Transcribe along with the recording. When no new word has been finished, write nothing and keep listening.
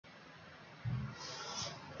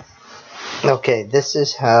Okay, this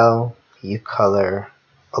is how you color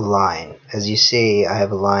a line. As you see, I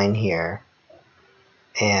have a line here,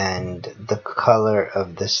 and the color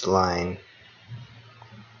of this line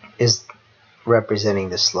is representing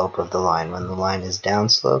the slope of the line. When the line is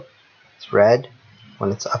downslope, it's red.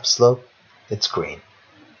 When it's upslope, it's green.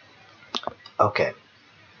 Okay,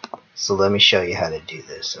 so let me show you how to do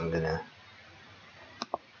this. I'm gonna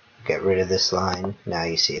get rid of this line. Now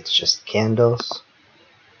you see it's just candles.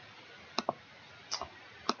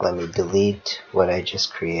 Let me delete what I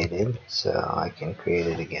just created so I can create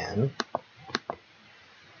it again.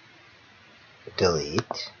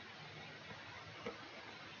 Delete.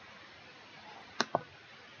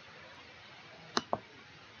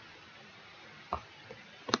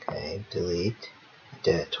 Okay, delete. I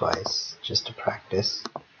did it twice just to practice.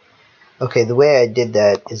 Okay, the way I did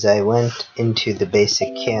that is I went into the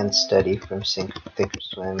basic can study from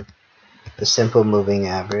ThinkorSwim, the simple moving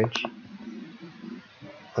average.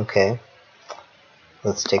 Okay,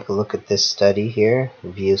 let's take a look at this study here,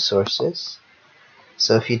 view sources.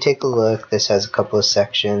 So if you take a look, this has a couple of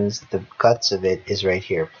sections. The guts of it is right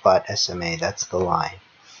here, plot SMA, that's the line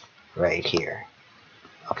right here.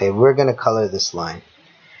 Okay, we're going to color this line.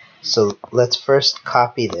 So let's first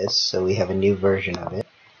copy this so we have a new version of it.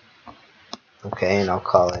 Okay, and I'll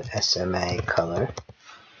call it SMA color.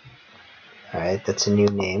 Alright, that's a new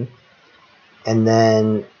name. And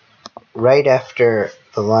then right after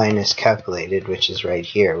the line is calculated, which is right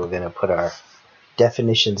here, we're going to put our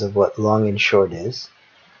definitions of what long and short is.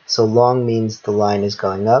 So long means the line is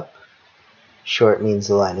going up, short means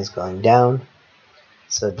the line is going down.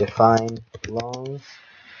 So define long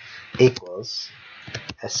equals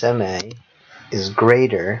SMA is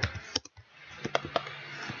greater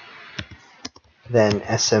than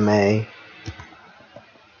SMA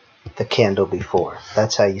the candle before.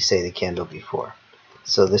 That's how you say the candle before.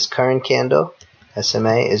 So this current candle,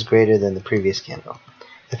 SMA, is greater than the previous candle.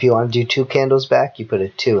 If you want to do two candles back, you put a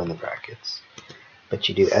 2 in the brackets. But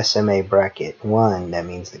you do SMA bracket 1, that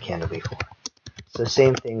means the candle before. So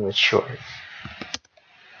same thing with short.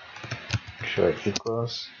 Short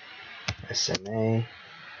equals SMA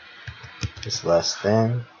is less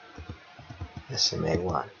than SMA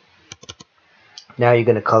 1. Now you're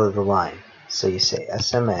going to color the line. So you say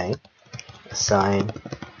SMA, assign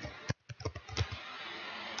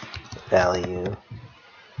value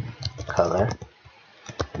color,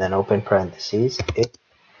 then open parentheses. If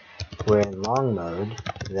we're in long mode,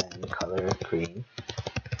 then color green.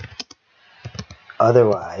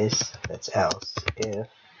 Otherwise, that's else. If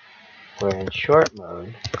we're in short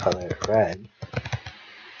mode, color red.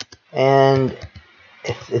 And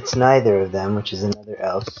if it's neither of them, which is another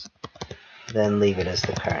else, then leave it as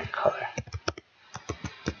the current color.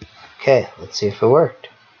 Okay, let's see if it worked.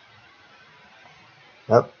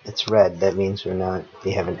 Nope, it's red. That means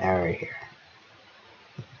we have an error here.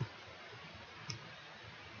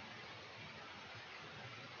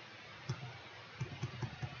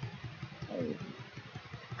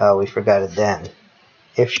 Oh, we forgot it then.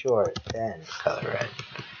 If short, then color red.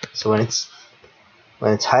 So when it's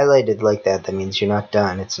highlighted like that, that means you're not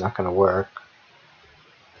done. It's not going to work.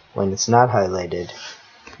 When it's not highlighted,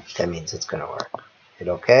 that means it's going to work. Hit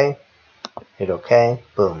OK. Hit OK.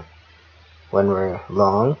 Boom. When we're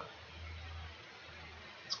long,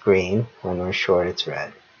 it's green. When we're short, it's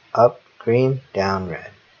red. Up, green. Down,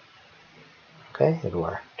 red. Okay, it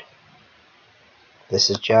worked. This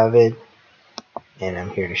is Javid, and I'm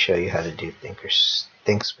here to show you how to do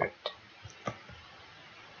ThinkScript.